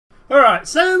Alright,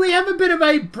 so we have a bit of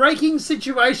a breaking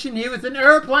situation here with an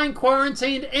aeroplane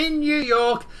quarantined in New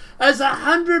York as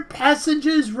 100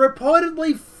 passengers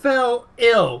reportedly fell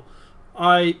ill.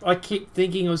 I keep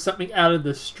thinking of something out of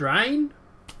The Strain.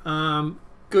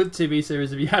 Good TV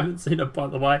series if you haven't seen it, by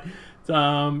the way. It's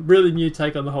really new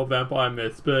take on the whole vampire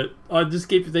myth, but I just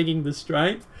keep thinking The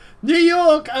Strain. New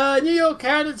York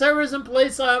counter-terrorism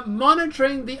police are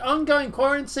monitoring the ongoing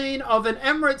quarantine of an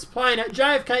Emirates plane at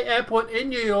JFK Airport in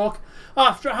New York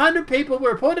after 100 people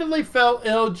reportedly fell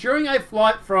ill during a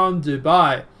flight from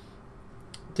Dubai.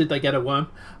 Did they get a worm?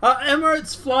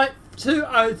 Emirates Flight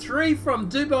 203 from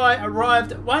Dubai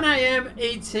arrived at 1 AM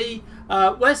ET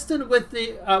Western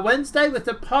Wednesday with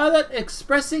the pilot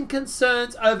expressing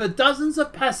concerns over dozens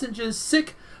of passengers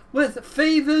sick with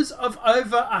fevers of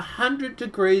over 100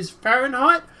 degrees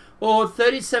Fahrenheit or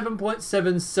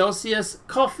 37.7 Celsius,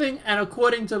 coughing, and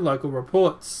according to local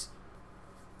reports.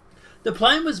 The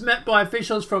plane was met by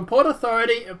officials from Port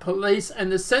Authority, police,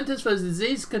 and the Centers for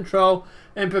Disease Control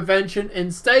and Prevention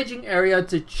in staging area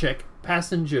to check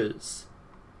passengers.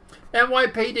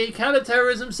 NYPD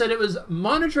counterterrorism said it was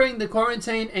monitoring the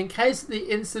quarantine in case the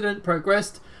incident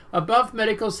progressed above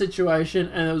medical situation,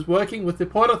 and it was working with the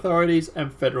port authorities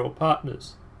and federal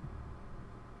partners.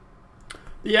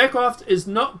 The aircraft is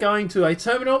not going to a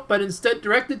terminal, but instead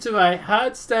directed to a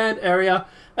hard stand area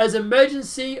as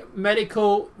emergency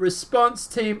medical response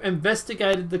team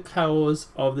investigated the cause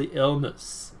of the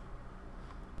illness.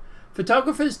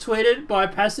 Photographers tweeted by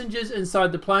passengers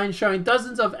inside the plane showing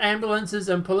dozens of ambulances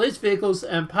and police vehicles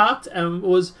and parked and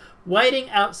was waiting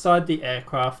outside the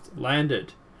aircraft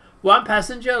landed. One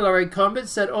passenger, Laurie Combet,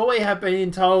 said, "All we have been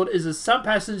told is that some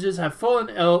passengers have fallen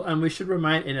ill and we should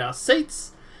remain in our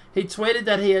seats." He tweeted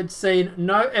that he had seen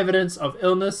no evidence of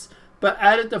illness, but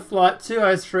added the Flight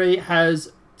 203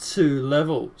 has 2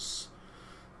 levels.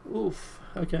 Oof,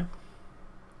 okay.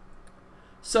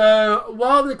 So,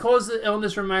 while the cause of the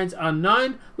illness remains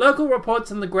unknown, local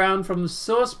reports on the ground from the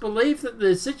source believe that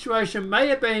the situation may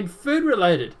have been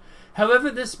food-related. However,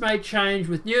 this may change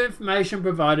with new information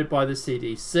provided by the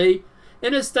CDC.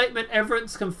 In a statement,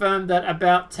 Everett confirmed that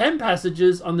about 10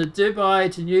 passengers on the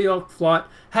Dubai to New York flight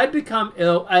had become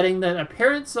ill, adding that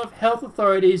appearance of health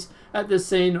authorities at the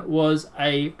scene was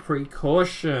a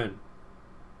precaution.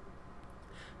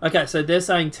 Okay, so they're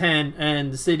saying 10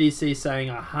 and the CDC saying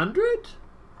 100?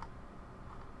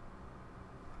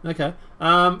 Okay.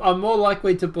 I'm more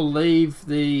likely to believe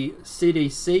the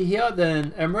CDC here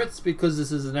than Emirates because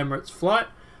this is an Emirates flight.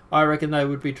 I reckon they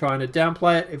would be trying to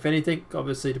downplay it, if anything,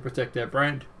 obviously to protect their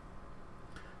brand.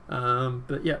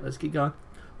 But yeah, let's keep going.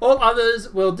 All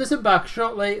others will disembark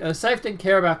shortly. Safety and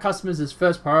care of our customers is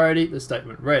first priority, the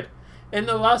statement read. In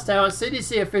the last hour,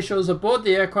 CDC officials aboard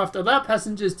the aircraft allowed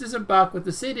passengers disembark with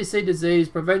the CDC disease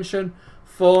prevention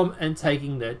form and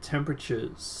taking their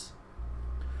temperatures.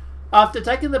 After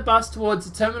taking the bus towards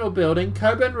the terminal building,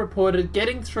 Coburn reported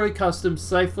getting through customs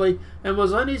safely and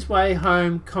was on his way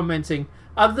home, commenting,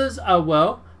 "Others are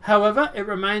well. However, it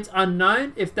remains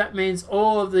unknown if that means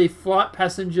all of the flight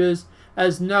passengers,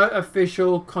 as no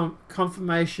official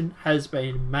confirmation has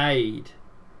been made."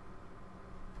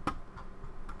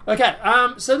 Okay,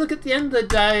 so look, at the end of the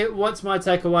day, what's my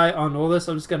takeaway on all this?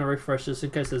 I'm just going to refresh this in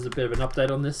case there's a bit of an update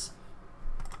on this.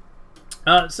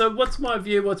 So what's my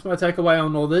view? What's my takeaway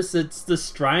on all this? It's The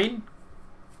Strain.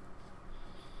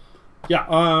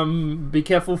 Yeah, be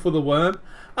careful for the worm.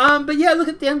 But yeah, look,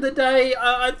 at the end of the day,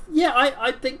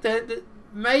 I think that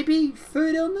maybe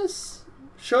food illness.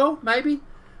 Sure, maybe.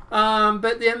 But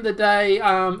at the end of the day,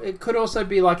 it could also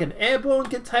be like an airborne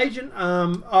contagion.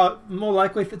 More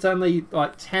likely if it's only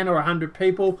like 10 or 100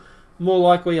 people. More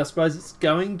likely, I suppose, it's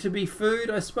going to be food,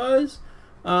 I suppose.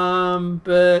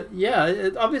 But yeah,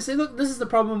 obviously, look, this is the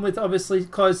problem with obviously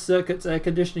closed circuits, air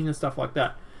conditioning and stuff like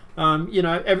that. You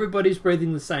know, everybody's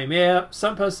breathing the same air.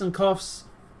 Some person coughs.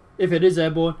 If it is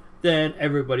airborne, then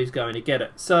everybody's going to get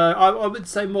it. So I would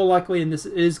say more likely in this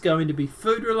is going to be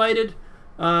food related.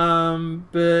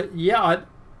 But yeah,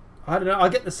 I don't know. I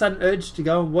get the sudden urge to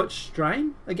go and watch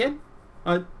Strain again.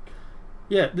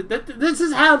 Yeah, this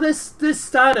is how this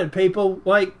started, people.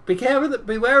 Like, beware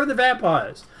of the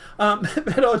vampires.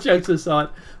 But all jokes aside,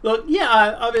 look,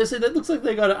 yeah, obviously that looks like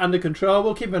they got it under control.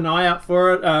 We'll keep an eye out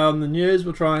for it. The news,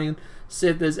 we'll try and see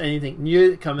if there's anything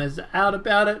new that comes out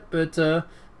about it.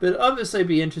 But obviously it'd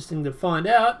be interesting to find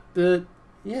out. But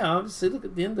yeah, obviously, look,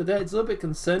 at the end of the day, it's a little bit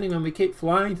concerning when we keep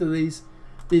flying to these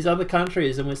other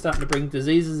countries and we're starting to bring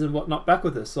diseases and whatnot back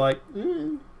with us. Like,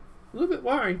 A little bit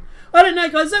worrying. I don't know,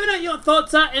 guys. Let me know what your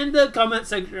thoughts are in the comment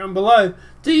section below.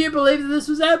 Do you believe that this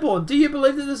was airborne? Do you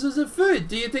believe that this was a food?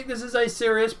 Do you think this is a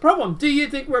serious problem? Do you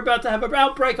think we're about to have an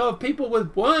outbreak of people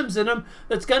with worms in them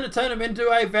that's going to turn them into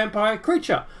a vampire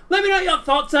creature? Let me know what your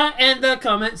thoughts are in the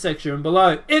comment section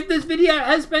below. If this video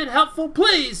has been helpful,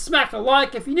 please smack a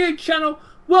like. If you're new to the channel,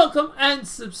 welcome and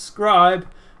subscribe.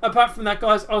 Apart from that,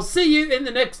 guys, I'll see you in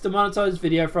the next demonetized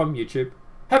video from YouTube.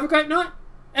 Have a great night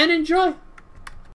and enjoy.